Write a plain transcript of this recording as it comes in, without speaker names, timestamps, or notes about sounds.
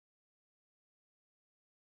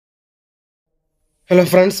Hello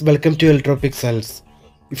friends, welcome to Ledtvrepair.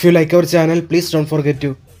 If you like our channel, please don't forget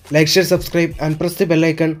to like, share, subscribe and press the bell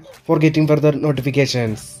icon for getting further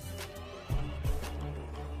notifications.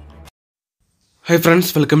 Hi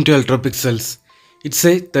friends, welcome to Ledtvrepair. It's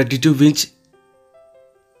a 32-inch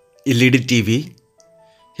LED TV.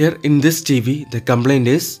 Here in this TV, the complaint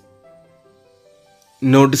is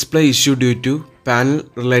no display issue due to panel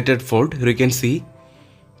related fault. Here you can see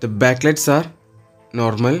the backlights are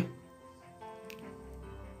normal.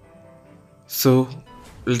 So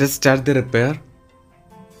let us start the repair.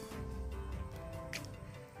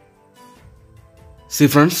 See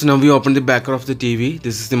friends, now we open the backer of the TV.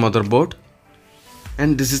 This is the motherboard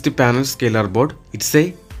and this is the panel scalar board. It's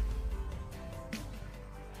a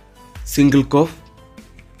Single Cof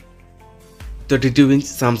 32-inch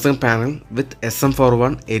Samsung panel with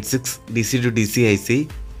SM4186 Dc-Dc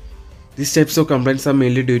IC. These types of complaints are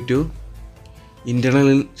mainly due to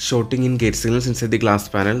internal shorting in gate signals inside the glass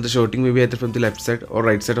panel. The shorting may be either from the left side or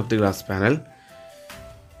right side of the glass panel,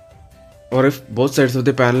 or if both sides of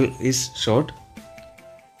the panel is short.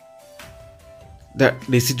 The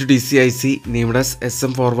DC-Dc IC named as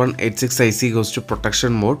SM4186 IC goes to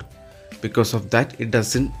protection mode. Because of that, it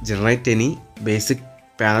doesn't generate any basic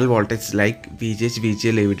panel voltage like VGH,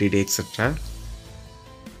 VGL, VDD, etc.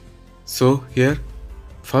 So here,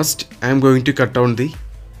 first I am going to cut down the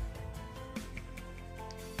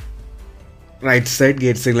right side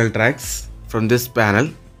gate signal tracks from this panel.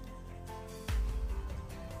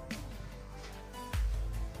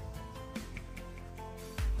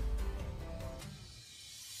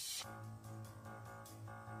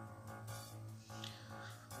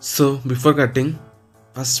 So before cutting,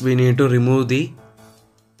 first we need to remove the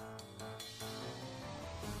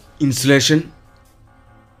insulation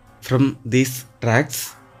from these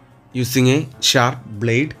tracks using a sharp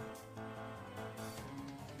blade.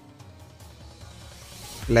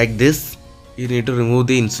 Like this, you need to remove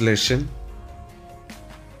the insulation.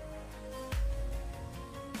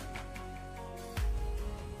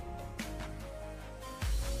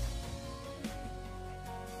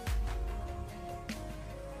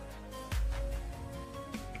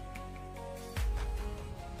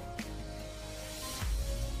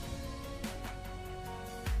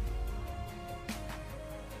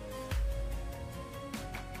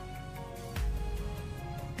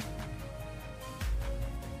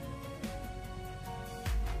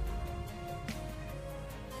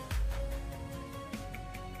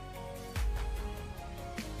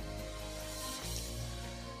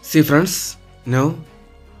 See friends, now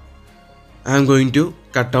I am going to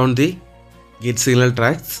cut down the gate signal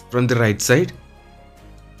tracks from the right side.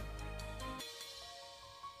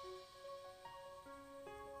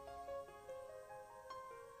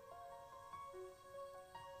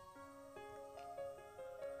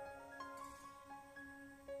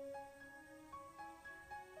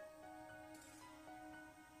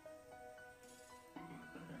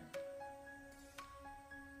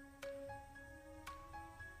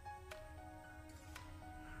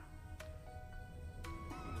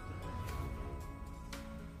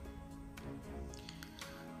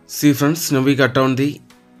 See friends, now we cut down the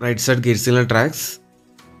right side gate signal tracks.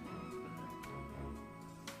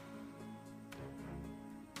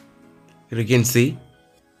 Here you can see.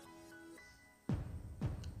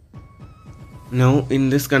 Now in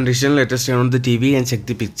this condition, let us turn on the TV and check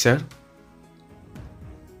the picture.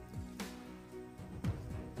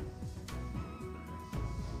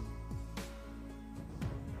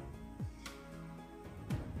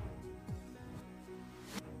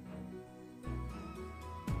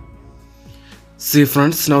 See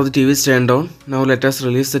friends, now the TV is turned on. Now let us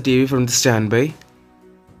release the TV from the standby.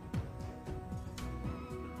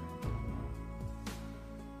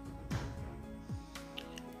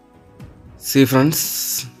 See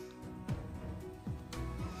friends,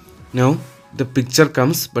 now the picture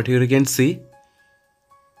comes, but here you can see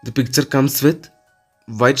the picture comes with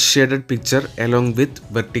white shaded picture along with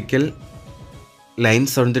vertical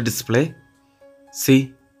lines on the display.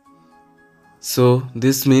 See, so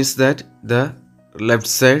this means that the left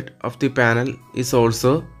side of the panel is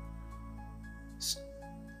also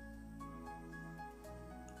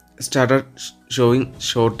started showing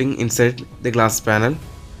shorting inside the glass panel.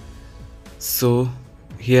 So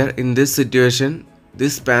here in this situation,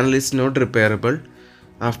 this panel is not repairable.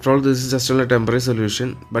 After all, this is just a temporary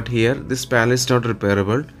solution, but here this panel is not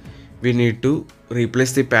repairable. We need to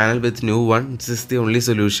replace the panel with new one. This is the only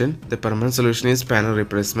solution. The permanent solution is panel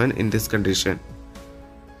replacement in this condition.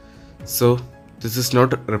 So this is not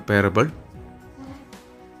repairable.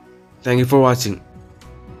 Thank you for watching.